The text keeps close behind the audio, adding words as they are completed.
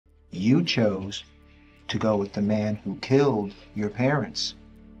You chose to go with the man who killed your parents.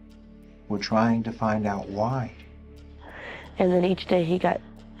 We're trying to find out why. And then each day he got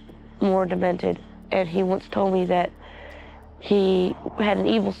more demented. And he once told me that he had an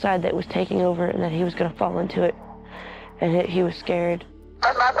evil side that was taking over and that he was going to fall into it. And he was scared.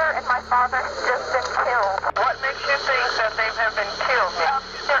 My mother and my father have just been killed. What makes you think that they have been killed?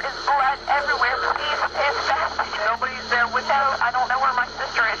 There is blood everywhere. Please stand back. Nobody's there with you. I don't know where my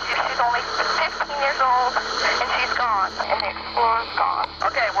sister is. She's only 15 years old, and she's gone. And the explorer's gone.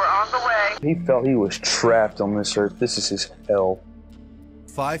 Okay, we're on the way. He felt he was trapped on this earth. This is his hell.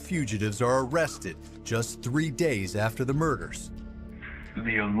 5 fugitives are arrested just 3 days after the murders.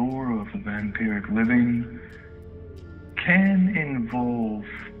 The allure of the vampiric living can involve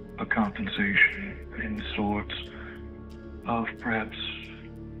a compensation in sorts of perhaps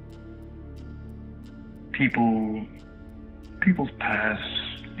people's past,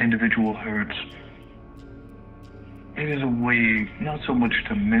 individual hurts. It is a way not so much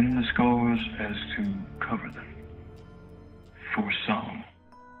to mend the scars as to cover them. For some.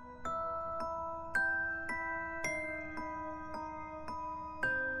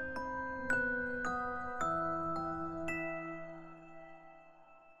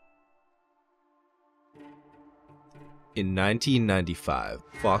 In 1995,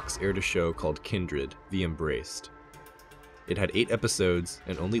 Fox aired a show called Kindred: The Embraced. It had 8 episodes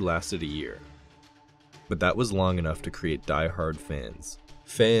and only lasted a year. But that was long enough to create die-hard fans.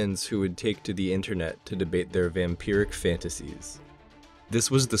 Fans who would take to the internet to debate their vampiric fantasies. This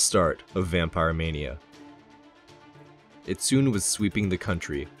was the start of vampire mania. It soon was sweeping the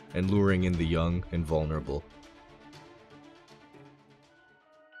country and luring in the young and vulnerable.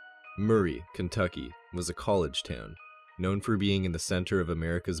 Murray, Kentucky, was a college town, known for being in the center of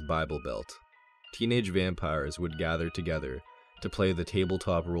America's Bible Belt. Teenage vampires would gather together to play the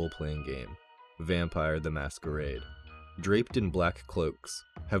tabletop role-playing game, Vampire the Masquerade. Draped in black cloaks,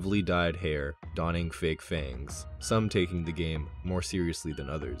 heavily dyed hair, donning fake fangs, some taking the game more seriously than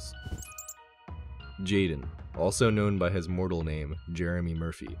others. Jaden, also known by his mortal name, Jeremy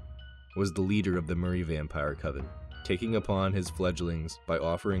Murphy, was the leader of the Murray Vampire Coven, taking upon his fledglings by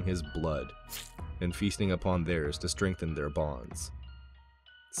offering his blood and feasting upon theirs to strengthen their bonds.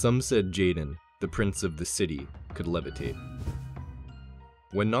 Some said Jaden, the prince of the city, could levitate.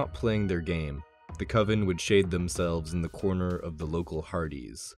 When not playing their game, the coven would shade themselves in the corner of the local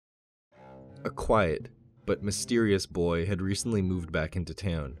Hardee's. A quiet but mysterious boy had recently moved back into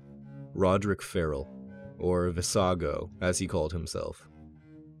town, Roderick Ferrell, or Visago as he called himself.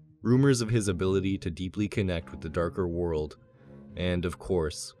 Rumors of his ability to deeply connect with the darker world, and of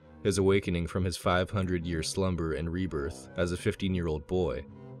course, his awakening from his 500-year slumber and rebirth as a 15-year-old boy,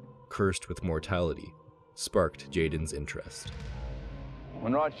 cursed with mortality, sparked Jaden's interest.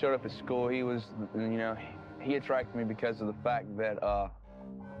 When Rod showed up at school, he was, he attracted me because of the fact that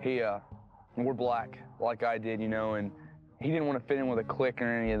he wore black like I did, and he didn't want to fit in with a clique or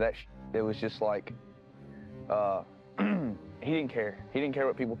any of that. It was just like, he didn't care. He didn't care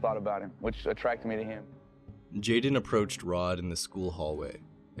what people thought about him, which attracted me to him. Jaden approached Rod in the school hallway,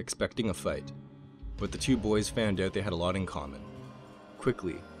 expecting a fight, but the two boys found out they had a lot in common.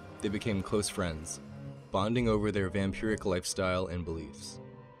 Quickly, they became close friends, bonding over their vampiric lifestyle and beliefs.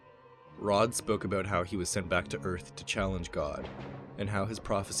 Rod spoke about how he was sent back to Earth to challenge God, and how his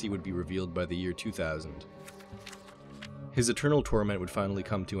prophecy would be revealed by the year 2000. His eternal torment would finally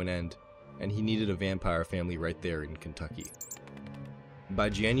come to an end, and he needed a vampire family right there in Kentucky. By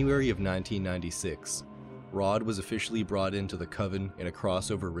January of 1996, Rod was officially brought into the Coven in a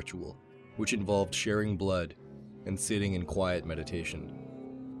crossover ritual, which involved sharing blood and sitting in quiet meditation.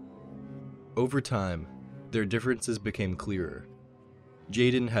 Over time, their differences became clearer.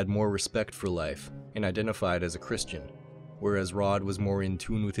 Jaden had more respect for life and identified as a Christian, whereas Rod was more in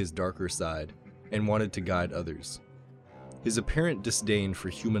tune with his darker side and wanted to guide others. His apparent disdain for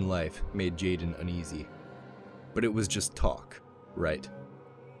human life made Jaden uneasy. But it was just talk, right?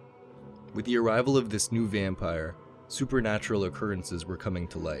 With the arrival of this new vampire, supernatural occurrences were coming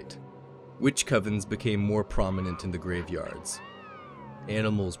to light. Witch covens became more prominent in the graveyards.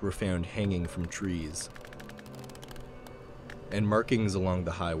 Animals were found hanging from trees, and markings along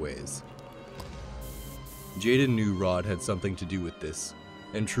the highways. Jaden knew Rod had something to do with this,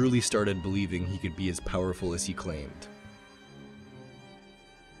 and truly started believing he could be as powerful as he claimed.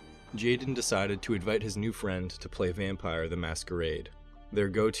 Jaden decided to invite his new friend to play Vampire the Masquerade, their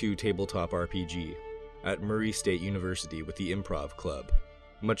go-to tabletop RPG, at Murray State University with the Improv Club,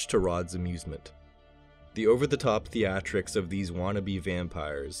 much to Rod's amusement. The over-the-top theatrics of these wannabe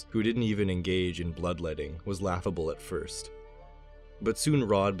vampires, who didn't even engage in bloodletting, was laughable at first. But soon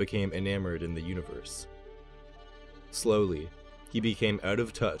Rod became enamored in the universe. Slowly, he became out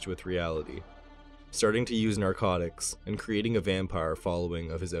of touch with reality, starting to use narcotics and creating a vampire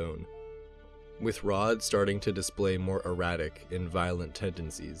following of his own. With Rod starting to display more erratic and violent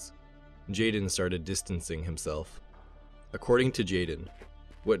tendencies, Jaden started distancing himself. According to Jaden,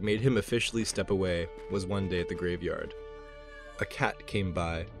 what made him officially step away was one day at the graveyard. A cat came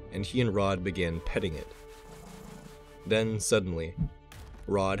by, and he and Rod began petting it. Then, suddenly,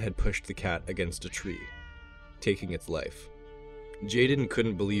 Rod had pushed the cat against a tree, taking its life. Jaden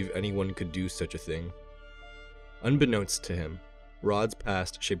couldn't believe anyone could do such a thing. Unbeknownst to him, Rod's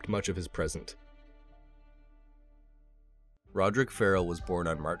past shaped much of his present. Roderick Ferrell was born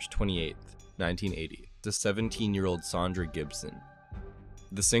on March 28, 1980, to 17-year-old Sandra Gibson.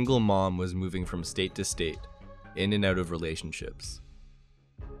 The single mom was moving from state to state, in and out of relationships.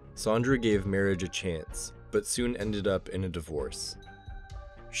 Sandra gave marriage a chance, but soon ended up in a divorce.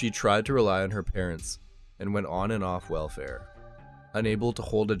 She tried to rely on her parents and went on and off welfare. Unable to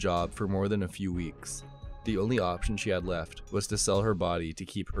hold a job for more than a few weeks, the only option she had left was to sell her body to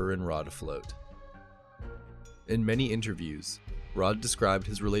keep her and Rod afloat. In many interviews, Rod described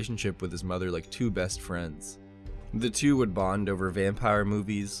his relationship with his mother like two best friends. The two would bond over vampire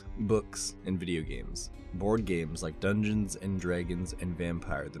movies, books, and video games, board games like Dungeons & Dragons and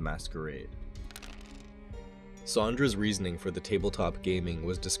Vampire the Masquerade. Sandra's reasoning for the tabletop gaming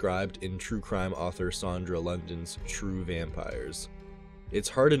was described in true crime author Sandra London's True Vampires. It's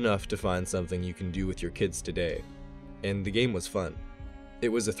hard enough to find something you can do with your kids today, and the game was fun. It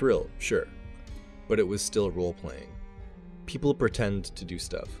was a thrill, sure, but it was still role-playing. People pretend to do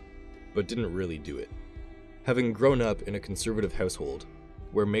stuff, but didn't really do it. Having grown up in a conservative household,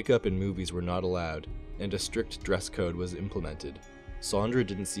 where makeup and movies were not allowed, and a strict dress code was implemented, Sandra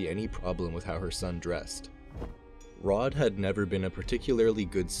didn't see any problem with how her son dressed. Rod had never been a particularly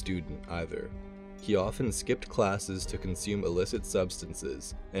good student either. He often skipped classes to consume illicit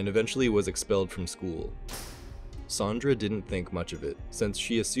substances, and eventually was expelled from school. Sandra didn't think much of it, since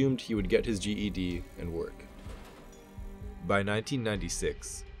she assumed he would get his GED and work. By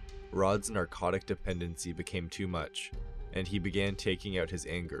 1996, Rod's narcotic dependency became too much, and he began taking out his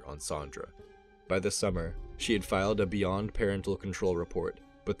anger on Sandra. By the summer, she had filed a beyond parental control report,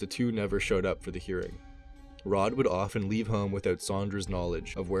 but the two never showed up for the hearing. Rod would often leave home without Sandra's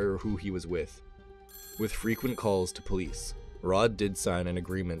knowledge of where or who he was with. With frequent calls to police, Rod did sign an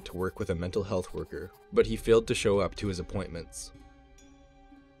agreement to work with a mental health worker, but he failed to show up to his appointments.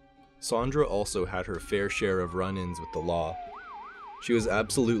 Sandra also had her fair share of run-ins with the law. She was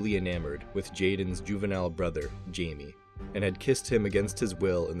absolutely enamored with Jaden's juvenile brother, Jamie, and had kissed him against his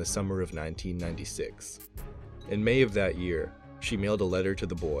will in the summer of 1996. In May of that year, she mailed a letter to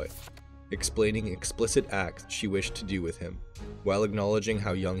the boy, explaining explicit acts she wished to do with him, while acknowledging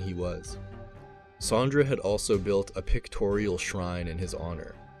how young he was. Sandra had also built a pictorial shrine in his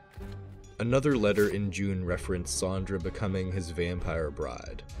honor. Another letter in June referenced Sandra becoming his vampire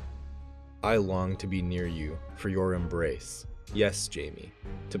bride. "I long to be near you, for your embrace. Yes, Jamie,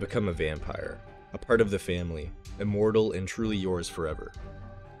 to become a vampire, a part of the family, immortal and truly yours forever."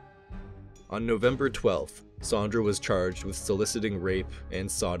 On November 12th, Sandra was charged with soliciting rape and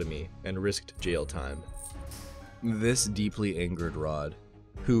sodomy and risked jail time. This deeply angered Rod,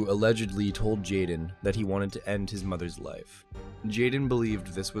 who allegedly told Jaden that he wanted to end his mother's life. Jaden believed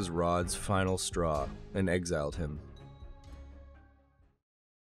this was Rod's final straw and exiled him.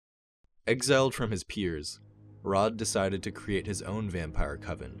 Exiled from his peers, Rod decided to create his own vampire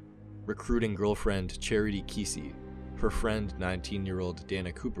coven, recruiting girlfriend Charity Kesey, her friend 19-year-old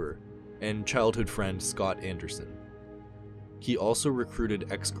Dana Cooper, and childhood friend Scott Anderson. He also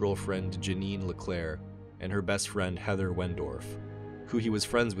recruited ex-girlfriend Janine LeClaire and her best friend Heather Wendorf, who he was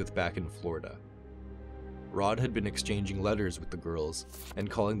friends with back in Florida. Rod had been exchanging letters with the girls and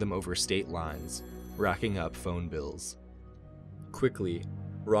calling them over state lines, racking up phone bills. Quickly,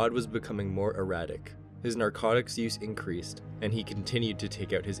 Rod was becoming more erratic. His narcotics use increased, and he continued to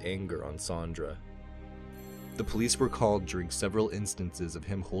take out his anger on Sandra. The police were called during several instances of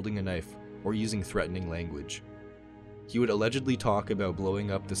him holding a knife or using threatening language. He would allegedly talk about blowing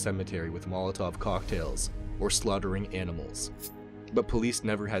up the cemetery with Molotov cocktails or slaughtering animals, but police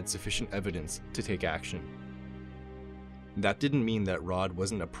never had sufficient evidence to take action. That didn't mean that Rod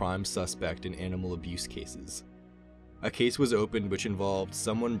wasn't a prime suspect in animal abuse cases. A case was opened which involved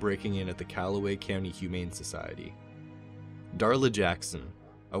someone breaking in at the Callaway County Humane Society. Darla Jackson,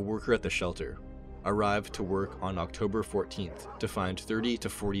 a worker at the shelter, arrived to work on October 14th to find 30 to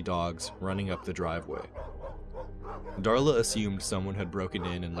 40 dogs running up the driveway. Darla assumed someone had broken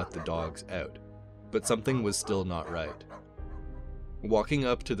in and let the dogs out, but something was still not right. Walking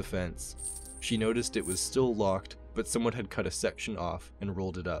up to the fence, she noticed it was still locked, but someone had cut a section off and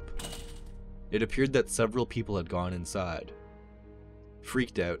rolled it up. It appeared that several people had gone inside.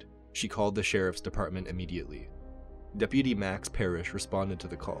 Freaked out, she called the sheriff's department immediately. Deputy Max Parrish responded to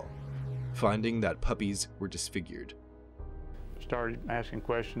the call, finding that puppies were disfigured. Started asking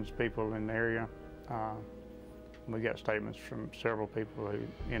questions to people in the area. We got statements from several people who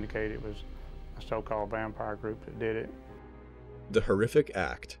indicated it was a so-called vampire group that did it. The horrific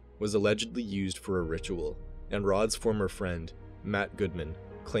act was allegedly used for a ritual, and Rod's former friend, Matt Goodman,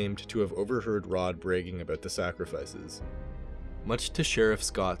 claimed to have overheard Rod bragging about the sacrifices. Much to Sheriff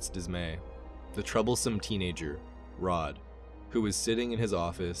Scott's dismay, the troublesome teenager, Rod, who was sitting in his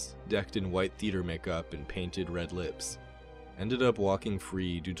office, decked in white theater makeup and painted red lips, ended up walking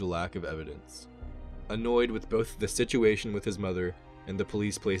free due to lack of evidence. Annoyed with both the situation with his mother and the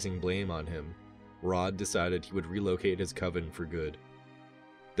police placing blame on him, Rod decided he would relocate his coven for good.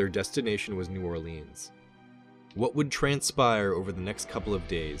 Their destination was New Orleans. What would transpire over the next couple of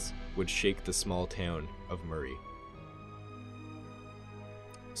days would shake the small town of Murray.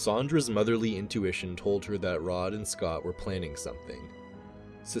 Sandra's motherly intuition told her that Rod and Scott were planning something.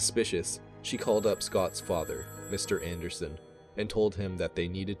 Suspicious, she called up Scott's father, Mr. Anderson, and told him that they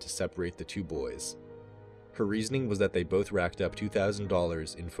needed to separate the two boys. Her reasoning was that they both racked up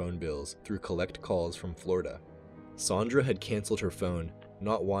 $2,000 in phone bills through collect calls from Florida. Sandra had canceled her phone,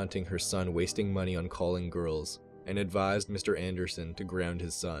 not wanting her son wasting money on calling girls, and advised Mr. Anderson to ground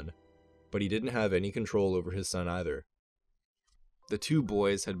his son, but he didn't have any control over his son either. The two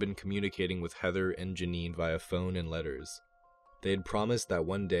boys had been communicating with Heather and Janine via phone and letters. They had promised that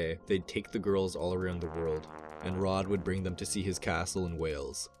one day they'd take the girls all around the world, and Rod would bring them to see his castle in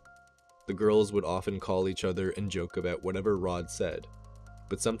Wales. The girls would often call each other and joke about whatever Rod said,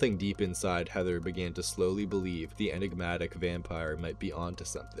 but something deep inside Heather began to slowly believe the enigmatic vampire might be onto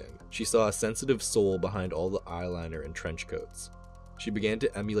something. She saw a sensitive soul behind all the eyeliner and trench coats. She began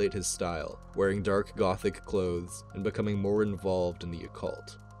to emulate his style, wearing dark gothic clothes and becoming more involved in the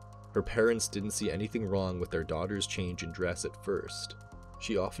occult. Her parents didn't see anything wrong with their daughter's change in dress at first.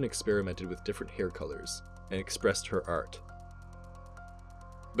 She often experimented with different hair colors and expressed her art.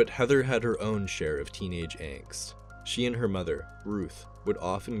 But Heather had her own share of teenage angst. She and her mother, Ruth, would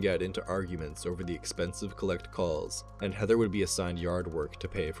often get into arguments over the expensive collect calls, and Heather would be assigned yard work to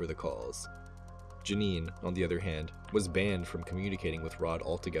pay for the calls. Janine, on the other hand, was banned from communicating with Rod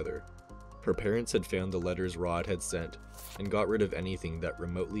altogether. Her parents had found the letters Rod had sent and got rid of anything that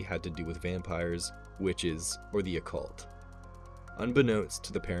remotely had to do with vampires, witches, or the occult. Unbeknownst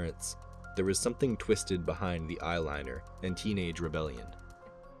to the parents, there was something twisted behind the eyeliner and teenage rebellion.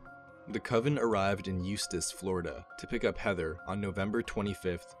 The coven arrived in Eustis, Florida, to pick up Heather on November 25,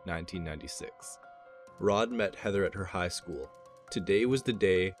 1996. Rod met Heather at her high school. Today was the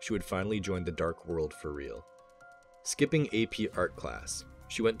day she would finally join the dark world for real. Skipping AP art class,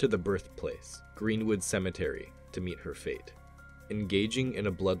 she went to the birthplace, Greenwood Cemetery, to meet her fate. Engaging in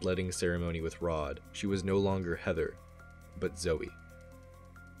a bloodletting ceremony with Rod, she was no longer Heather, but Zoe.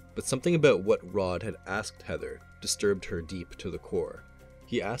 But something about what Rod had asked Heather disturbed her deep to the core.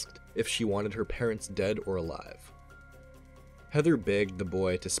 He asked if she wanted her parents dead or alive. Heather begged the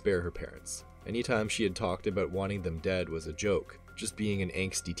boy to spare her parents. Anytime she had talked about wanting them dead was a joke, just being an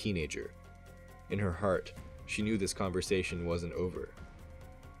angsty teenager. In her heart, she knew this conversation wasn't over.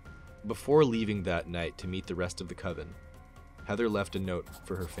 Before leaving that night to meet the rest of the coven, Heather left a note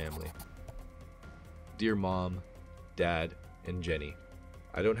for her family. Dear Mom, Dad, and Jenny,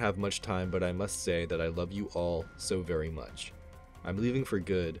 I don't have much time, but I must say that I love you all so very much. I'm leaving for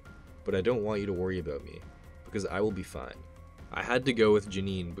good, but I don't want you to worry about me, because I will be fine. I had to go with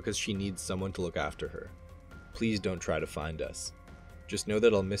Janine because she needs someone to look after her. Please don't try to find us. Just know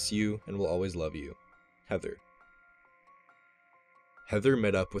that I'll miss you and will always love you. Heather. Heather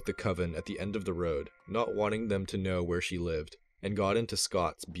met up with the coven at the end of the road, not wanting them to know where she lived, and got into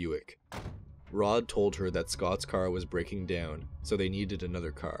Scott's Buick. Rod told her that Scott's car was breaking down, so they needed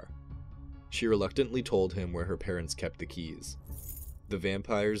another car. She reluctantly told him where her parents kept the keys. The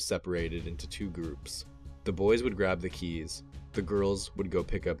vampires separated into two groups. The boys would grab the keys, the girls would go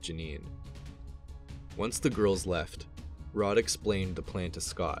pick up Janine. Once the girls left, Rod explained the plan to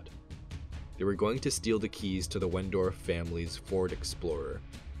Scott. They were going to steal the keys to the Wendorf family's Ford Explorer,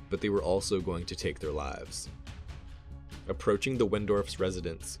 but they were also going to take their lives. Approaching the Wendorf's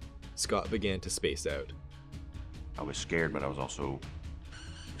residence, Scott began to space out. I was scared, but I was also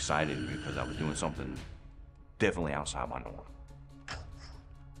excited because I was doing something definitely outside my norm.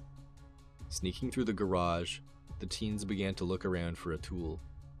 Sneaking through the garage, the teens began to look around for a tool.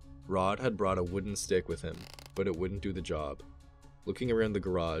 Rod had brought a wooden stick with him, but it wouldn't do the job. Looking around the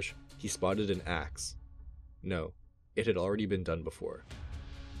garage, he spotted an axe. No, it had already been done before.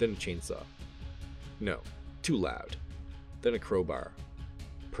 Then a chainsaw. No, too loud. Then a crowbar.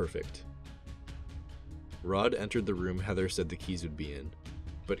 Perfect. Rod entered the room Heather said the keys would be in,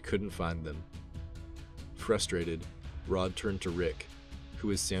 but couldn't find them. Frustrated, Rod turned to Rick, who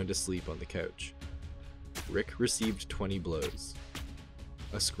was sound asleep on the couch. Rick received 20 blows.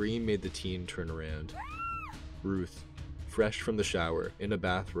 A scream made the teen turn around. Ruth, fresh from the shower in a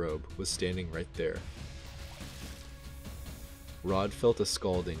bathrobe, was standing right there. Rod felt a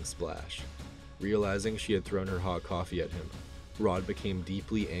scalding splash. Realizing she had thrown her hot coffee at him, Rod became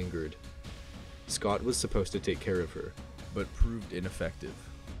deeply angered. Scott was supposed to take care of her, but proved ineffective.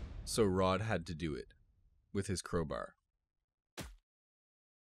 So Rod had to do it, with his crowbar.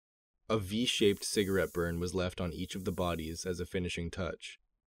 A V-shaped cigarette burn was left on each of the bodies as a finishing touch.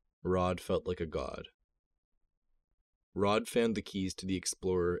 Rod felt like a god. Rod found the keys to the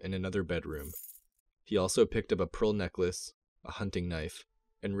Explorer in another bedroom. He also picked up a pearl necklace, a hunting knife,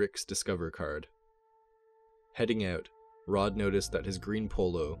 and Rick's Discover card. Heading out, Rod noticed that his green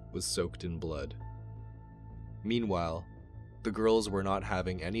polo was soaked in blood. Meanwhile, the girls were not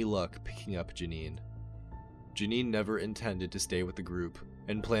having any luck picking up Janine. Janine never intended to stay with the group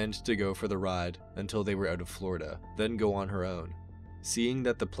and planned to go for the ride until they were out of Florida, then go on her own. Seeing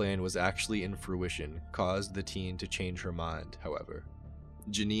that the plan was actually in fruition caused the teen to change her mind, however.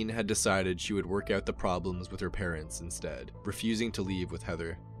 Janine had decided she would work out the problems with her parents instead, refusing to leave with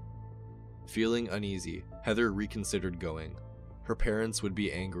Heather. Feeling uneasy, Heather reconsidered going. Her parents would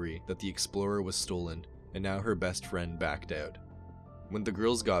be angry that the Explorer was stolen, and now her best friend backed out. When the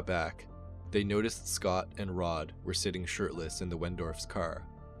girls got back, they noticed Scott and Rod were sitting shirtless in the Wendorf's car.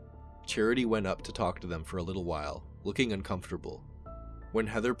 Charity went up to talk to them for a little while, looking uncomfortable. When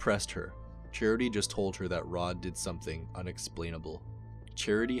Heather pressed her, Charity just told her that Rod did something unexplainable.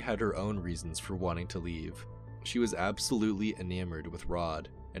 Charity had her own reasons for wanting to leave. She was absolutely enamored with Rod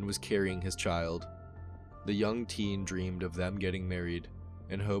and was carrying his child. The young teen dreamed of them getting married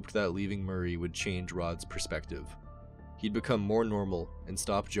and hoped that leaving Murray would change Rod's perspective. He'd become more normal and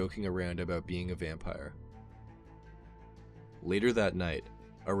stop joking around about being a vampire. Later that night,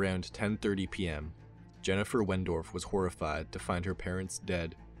 around 10:30 p.m., Jennifer Wendorf was horrified to find her parents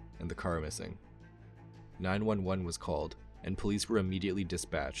dead and the car missing. 911 was called, and police were immediately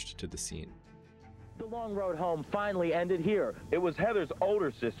dispatched to the scene. The long road home finally ended here. It was Heather's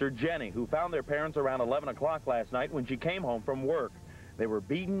older sister, Jenny, who found their parents around 11 o'clock last night when she came home from work. They were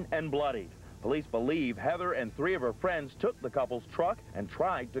beaten and bloodied. Police believe Heather and 3 of her friends took the couple's truck and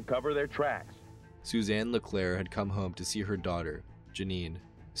tried to cover their tracks. Suzanne LeClaire had come home to see her daughter, Janine,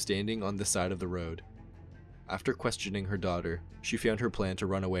 standing on the side of the road. After questioning her daughter, she found her plan to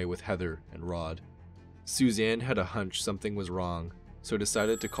run away with Heather and Rod. Suzanne had a hunch something was wrong, so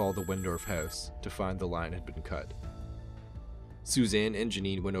decided to call the Wendorf house to find the line had been cut. Suzanne and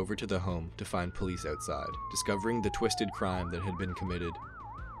Janine went over to the home to find police outside, discovering the twisted crime that had been committed.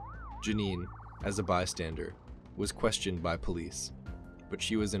 Janine, as a bystander, was questioned by police, but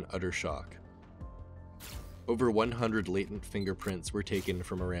she was in utter shock. Over 100 latent fingerprints were taken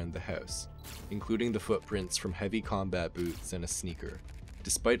from around the house, including the footprints from heavy combat boots and a sneaker.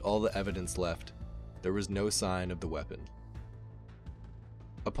 Despite all the evidence left, there was no sign of the weapon.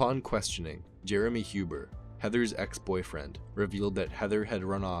 Upon questioning, Jeremy Huber, Heather's ex-boyfriend, revealed that Heather had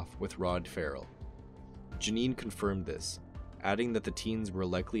run off with Rod Ferrell. Janine confirmed this, adding that the teens were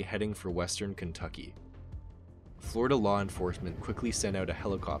likely heading for western Kentucky. Florida law enforcement quickly sent out a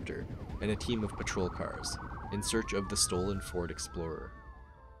helicopter and a team of patrol cars in search of the stolen Ford Explorer.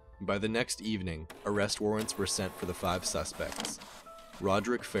 By the next evening, arrest warrants were sent for the 5 suspects: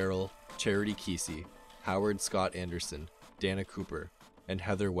 Roderick Ferrell, Charity Kesey, Howard Scott Anderson, Dana Cooper, and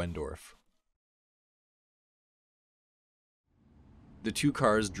Heather Wendorf. The 2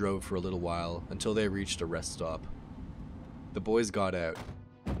 cars drove for a little while until they reached a rest stop. The boys got out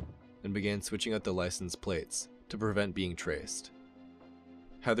and began switching out the license plates to prevent being traced.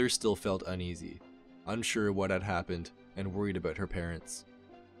 Heather still felt uneasy, unsure what had happened, and worried about her parents.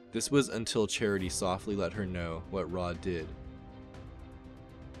 This was until Charity softly let her know what Rod did.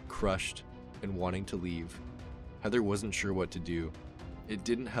 Crushed and wanting to leave, Heather wasn't sure what to do. It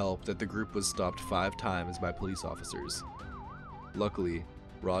didn't help that the group was stopped 5 times by police officers. Luckily,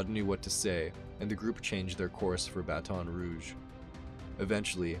 Rod knew what to say, and the group changed their course for Baton Rouge.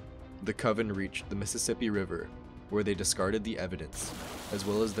 Eventually, the coven reached the Mississippi River, where they discarded the evidence, as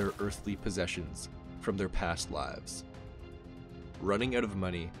well as their earthly possessions, from their past lives. Running out of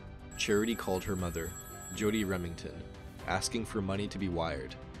money, Charity called her mother, Jody Remington, asking for money to be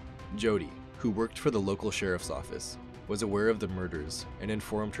wired. Jody, who worked for the local sheriff's office, was aware of the murders and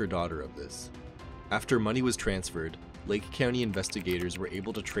informed her daughter of this. After money was transferred, Lake County investigators were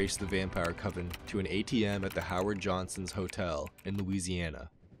able to trace the vampire coven to an ATM at the Howard Johnson's Hotel in Louisiana.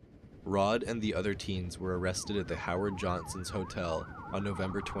 Rod and the other teens were arrested at the Howard Johnson's Hotel on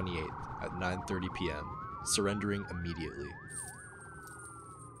November 28th at 9:30 p.m., surrendering immediately.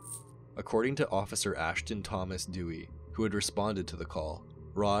 According to Officer Ashton Thomas Dewey, who had responded to the call,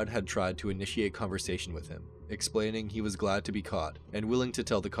 Rod had tried to initiate conversation with him, explaining he was glad to be caught and willing to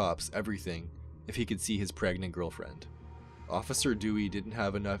tell the cops everything if he could see his pregnant girlfriend. Officer Dewey didn't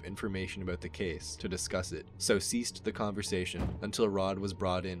have enough information about the case to discuss it, so ceased the conversation until Rod was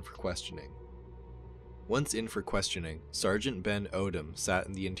brought in for questioning. Once in for questioning, Sergeant Ben Odom sat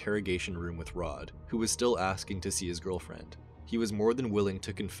in the interrogation room with Rod, who was still asking to see his girlfriend. He was more than willing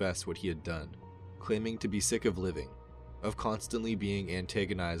to confess what he had done, claiming to be sick of living, of constantly being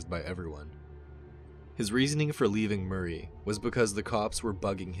antagonized by everyone. His reasoning for leaving Murray was because the cops were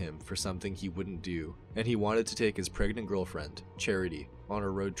bugging him for something he wouldn't do, and he wanted to take his pregnant girlfriend, Charity, on a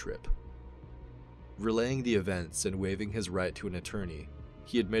road trip. Relaying the events and waiving his right to an attorney,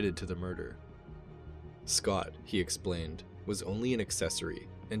 he admitted to the murder. Scott, he explained, was only an accessory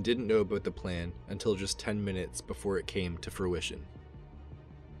and didn't know about the plan until just 10 minutes before it came to fruition.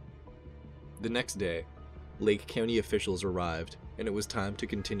 The next day, Lake County officials arrived, and it was time to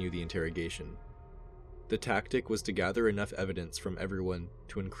continue the interrogation. The tactic was to gather enough evidence from everyone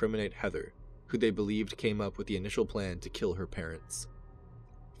to incriminate Heather, who they believed came up with the initial plan to kill her parents.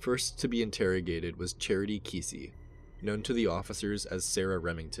 First to be interrogated was Charity Kesey, known to the officers as Sarah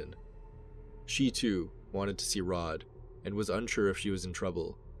Remington. She too wanted to see Rod, and was unsure if she was in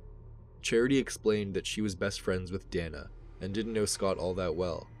trouble. Charity explained that she was best friends with Dana, and didn't know Scott all that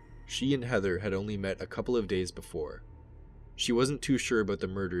well. She and Heather had only met a couple of days before. She wasn't too sure about the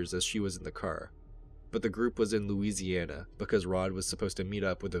murders as she was in the car, but the group was in Louisiana because Rod was supposed to meet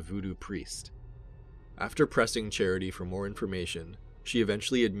up with a voodoo priest. After pressing Charity for more information, she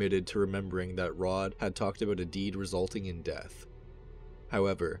eventually admitted to remembering that Rod had talked about a deed resulting in death.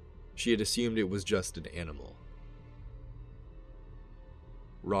 However, she had assumed it was just an animal.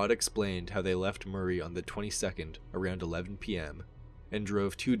 Rod explained how they left Murray on the 22nd around 11 p.m. and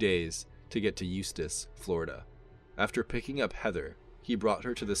drove 2 days to get to Eustis, Florida. After picking up Heather, he brought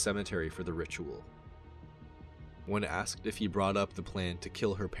her to the cemetery for the ritual. When asked if he brought up the plan to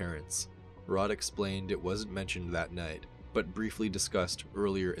kill her parents, Rod explained it wasn't mentioned that night, but briefly discussed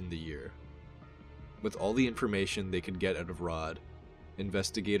earlier in the year. With all the information they could get out of Rod,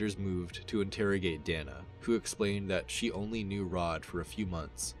 investigators moved to interrogate Dana, who explained that she only knew Rod for a few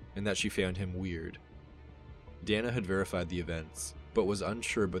months and that she found him weird. Dana had verified the events, but was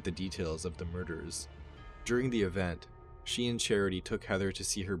unsure about the details of the murders. During the event, she and Charity took Heather to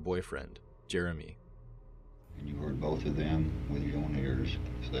see her boyfriend, Jeremy. And you heard both of them with your own ears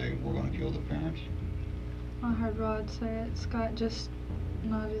say, "We're going to kill the parents"? I heard Rod say it. Scott just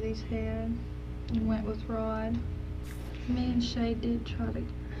nodded his head and went with Rod. Me and Shay did try to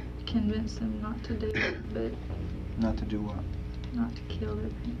convince them not to do it, but... Not to do what? Not to kill her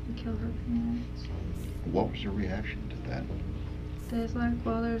parents. What was your reaction to that? They was like,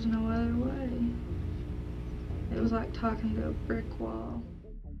 well, there's no other way. It was like talking to a brick wall.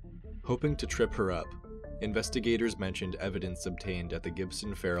 Hoping to trip her up, investigators mentioned evidence obtained at the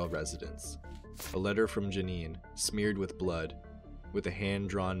Gibson Ferrell residence. A letter from Janine, smeared with blood, with a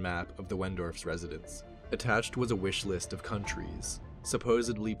hand-drawn map of the Wendorf's residence. Attached was a wish list of countries,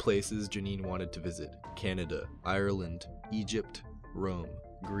 supposedly places Janine wanted to visit: Canada, Ireland, Egypt, Rome,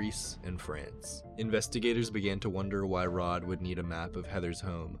 Greece, and France. Investigators began to wonder why Rod would need a map of Heather's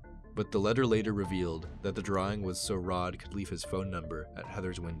home, but the letter later revealed that the drawing was so Rod could leave his phone number at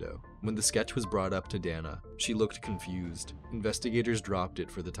Heather's window. When the sketch was brought up to Dana, she looked confused. Investigators dropped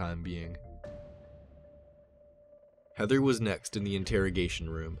it for the time being. Heather was next in the interrogation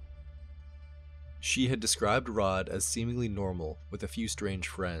room. She had described Rod as seemingly normal with a few strange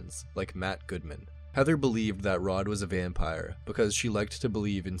friends, like Matt Goodman. Heather believed that Rod was a vampire because she liked to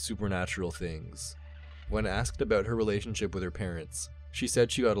believe in supernatural things. When asked about her relationship with her parents, she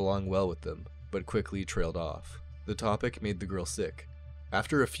said she got along well with them, but quickly trailed off. The topic made the girl sick.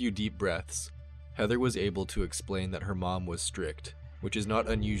 After a few deep breaths, Heather was able to explain that her mom was strict, which is not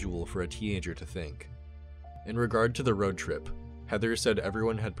unusual for a teenager to think. In regard to the road trip, Heather said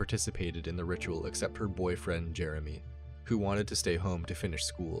everyone had participated in the ritual except her boyfriend, Jeremy, who wanted to stay home to finish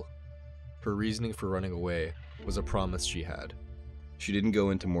school. Her reasoning for running away was a promise she had. She didn't go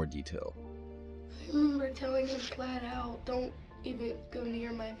into more detail. I remember telling him flat out, don't even go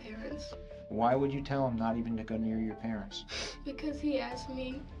near my parents. Why would you tell him not even to go near your parents? Because he asked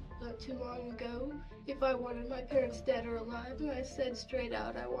me not too long ago if I wanted my parents dead or alive, and I said straight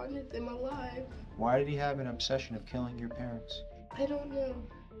out I wanted them alive. Why did he have an obsession of killing your parents? I don't know.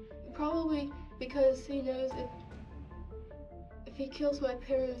 Probably because he knows if he kills my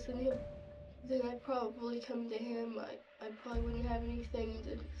parents, then I'd probably come to him. I probably wouldn't have anything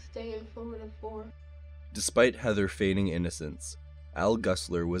to stay in Florida for. Despite Heather feigning innocence, Al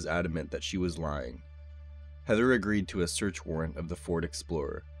Gusler was adamant that she was lying. Heather agreed to a search warrant of the Ford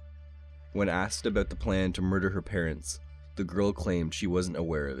Explorer. When asked about the plan to murder her parents, the girl claimed she wasn't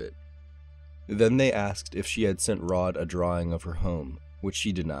aware of it. Then they asked if she had sent Rod a drawing of her home, which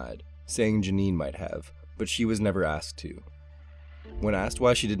she denied, saying Janine might have, but she was never asked to. When asked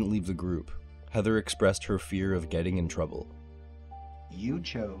why she didn't leave the group, Heather expressed her fear of getting in trouble. You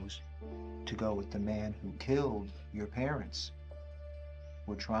chose to go with the man who killed your parents.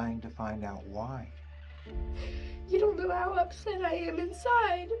 We're trying to find out why. You don't know how upset I am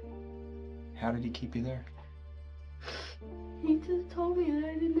inside. How did he keep you there? He just told me that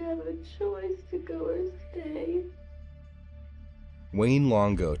I didn't have a choice to go or stay. Wayne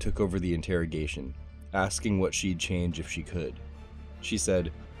Longo took over the interrogation, asking what she'd change if she could. She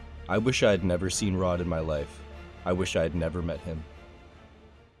said, "I wish I'd never seen Rod in my life. I wish I'd never met him."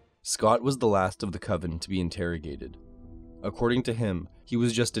 Scott was the last of the coven to be interrogated. According to him, he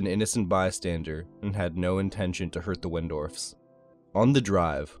was just an innocent bystander and had no intention to hurt the Wendorfs. On the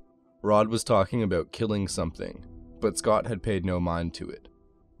drive, Rod was talking about killing something, but Scott had paid no mind to it.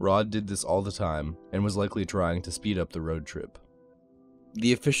 Rod did this all the time and was likely trying to speed up the road trip.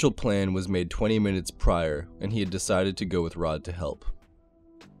 The official plan was made 20 minutes prior, and he had decided to go with Rod to help.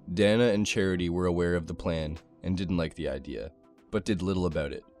 Dana and Charity were aware of the plan and didn't like the idea, but did little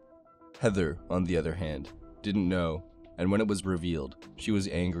about it. Heather, on the other hand, didn't know, and when it was revealed, she was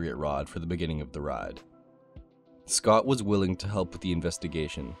angry at Rod for the beginning of the ride. Scott was willing to help with the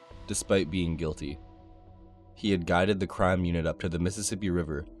investigation, despite being guilty. He had guided the crime unit up to the Mississippi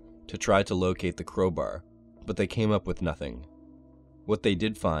River to try to locate the crowbar, but they came up with nothing. What they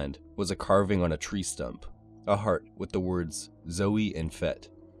did find was a carving on a tree stump, a heart with the words Zoe and Fett,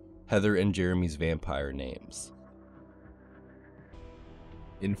 Heather and Jeremy's vampire names.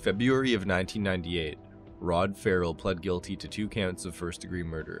 In February of 1998, Rod Ferrell pled guilty to 2 counts of first-degree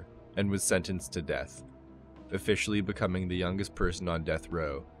murder and was sentenced to death, officially becoming the youngest person on death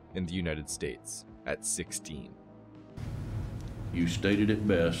row in the United States at 16. You stated it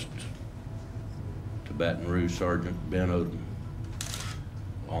best to Baton Rouge Sergeant Ben Odom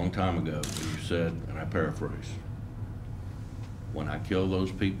a long time ago when you said, and I paraphrase, "When I killed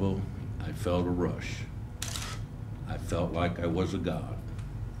those people, I felt a rush. I felt like I was a god.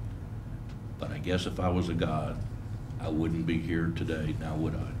 But I guess if I was a god, I wouldn't be here today, now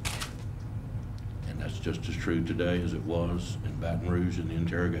would I?" And that's just as true today as it was in Baton Rouge in the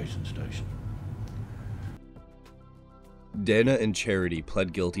interrogation station. Dana and Charity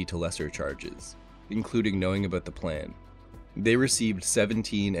pled guilty to lesser charges, including knowing about the plan. They received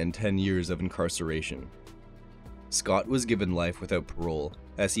 17 and 10 years of incarceration. Scott was given life without parole,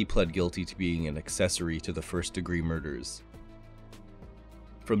 as he pled guilty to being an accessory to the first-degree murders.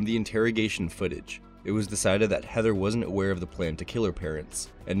 From the interrogation footage, it was decided that Heather wasn't aware of the plan to kill her parents,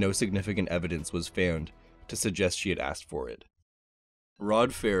 and no significant evidence was found to suggest she had asked for it.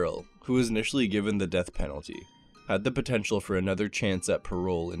 Rod Ferrell, who was initially given the death penalty, had the potential for another chance at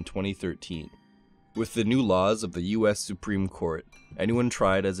parole in 2013. With the new laws of the U.S. Supreme Court, anyone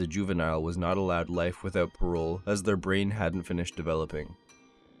tried as a juvenile was not allowed life without parole as their brain hadn't finished developing.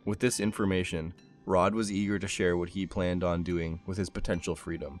 With this information, Rod was eager to share what he planned on doing with his potential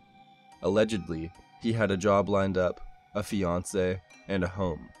freedom. Allegedly, he had a job lined up, a fiancé, and a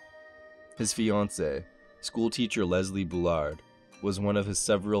home. His fiancée, schoolteacher Leslie Boulard, was one of his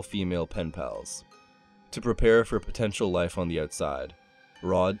several female pen pals. To prepare for potential life on the outside,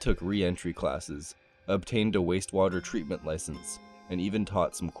 Rod took re-entry classes, obtained a wastewater treatment license, and even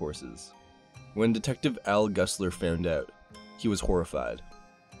taught some courses. When Detective Al Gusler found out, he was horrified.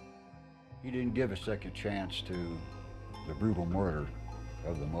 He didn't give a second chance to the brutal murder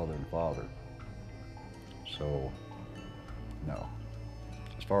of the mother and father. So, no.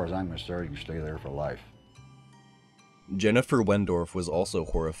 As far as I'm concerned, you can stay there for life. Jennifer Wendorf was also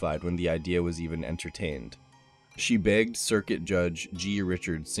horrified when the idea was even entertained. She begged Circuit Judge G.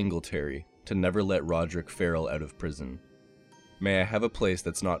 Richard Singletary to never let Roderick Ferrell out of prison. "May I have a place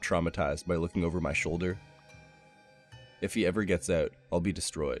that's not traumatized by looking over my shoulder? If he ever gets out, I'll be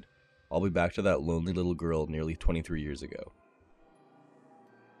destroyed. I'll be back to that lonely little girl nearly 23 years ago."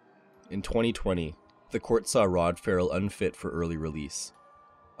 In 2020, the court saw Rod Ferrell unfit for early release.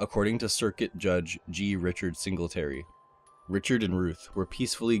 According to Circuit Judge G. Richard Singletary, Richard and Ruth were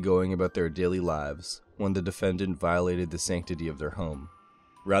peacefully going about their daily lives when the defendant violated the sanctity of their home.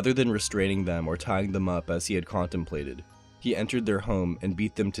 Rather than restraining them or tying them up as he had contemplated, he entered their home and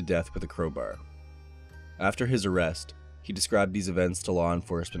beat them to death with a crowbar. After his arrest, he described these events to law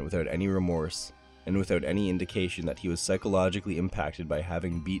enforcement without any remorse and without any indication that he was psychologically impacted by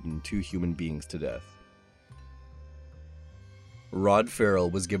having beaten 2 human beings to death. Rod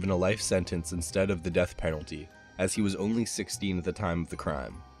Ferrell was given a life sentence instead of the death penalty, as he was only 16 at the time of the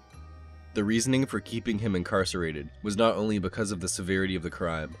crime. The reasoning for keeping him incarcerated was not only because of the severity of the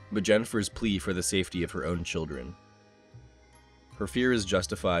crime, but Jennifer's plea for the safety of her own children. Her fear is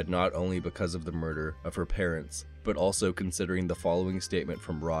justified not only because of the murder of her parents, but also considering the following statement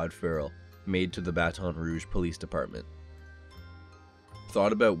from Rod Ferrell made to the Baton Rouge Police Department.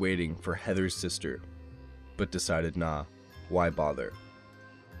 Thought about waiting for Heather's sister, but decided nah, why bother?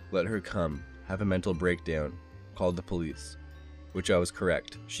 Let her come, have a mental breakdown, called the police, which I was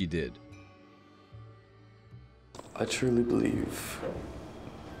correct, she did. I truly believe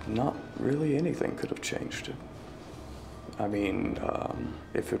not really anything could have changed it. I mean,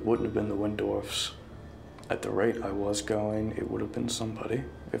 if it wouldn't have been the Windorfs, at the rate I was going, it would have been somebody,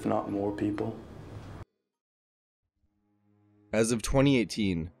 if not more people. As of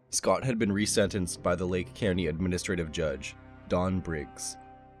 2018, Scott had been resentenced by the Lake County Administrative Judge, Don Briggs.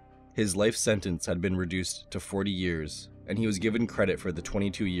 His life sentence had been reduced to 40 years, and he was given credit for the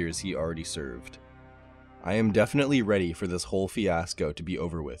 22 years he already served. I am definitely ready for this whole fiasco to be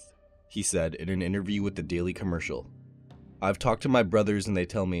over with, he said in an interview with the Daily Commercial. I've talked to my brothers and they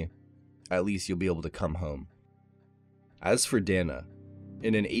tell me, at least you'll be able to come home. As for Dana,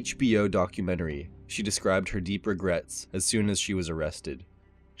 in an HBO documentary, she described her deep regrets as soon as she was arrested.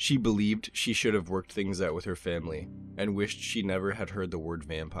 She believed she should have worked things out with her family, and wished she never had heard the word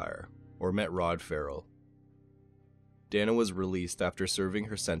vampire, or met Rod Ferrell. Dana was released after serving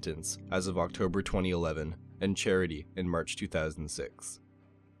her sentence as of October 2011, and Charity in March 2006.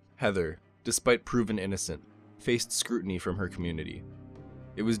 Heather, despite proven innocent, faced scrutiny from her community.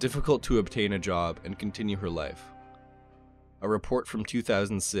 It was difficult to obtain a job and continue her life. A report from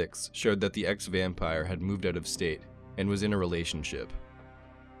 2006 showed that the ex-vampire had moved out of state and was in a relationship.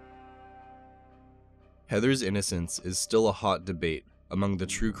 Heather's innocence is still a hot debate among the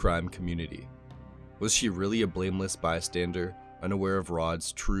true crime community. Was she really a blameless bystander, unaware of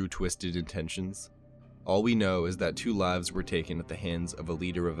Rod's true twisted intentions? All we know is that 2 lives were taken at the hands of a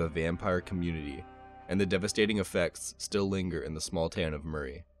leader of a vampire community, and the devastating effects still linger in the small town of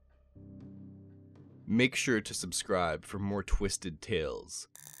Murray. Make sure to subscribe for more twisted tales.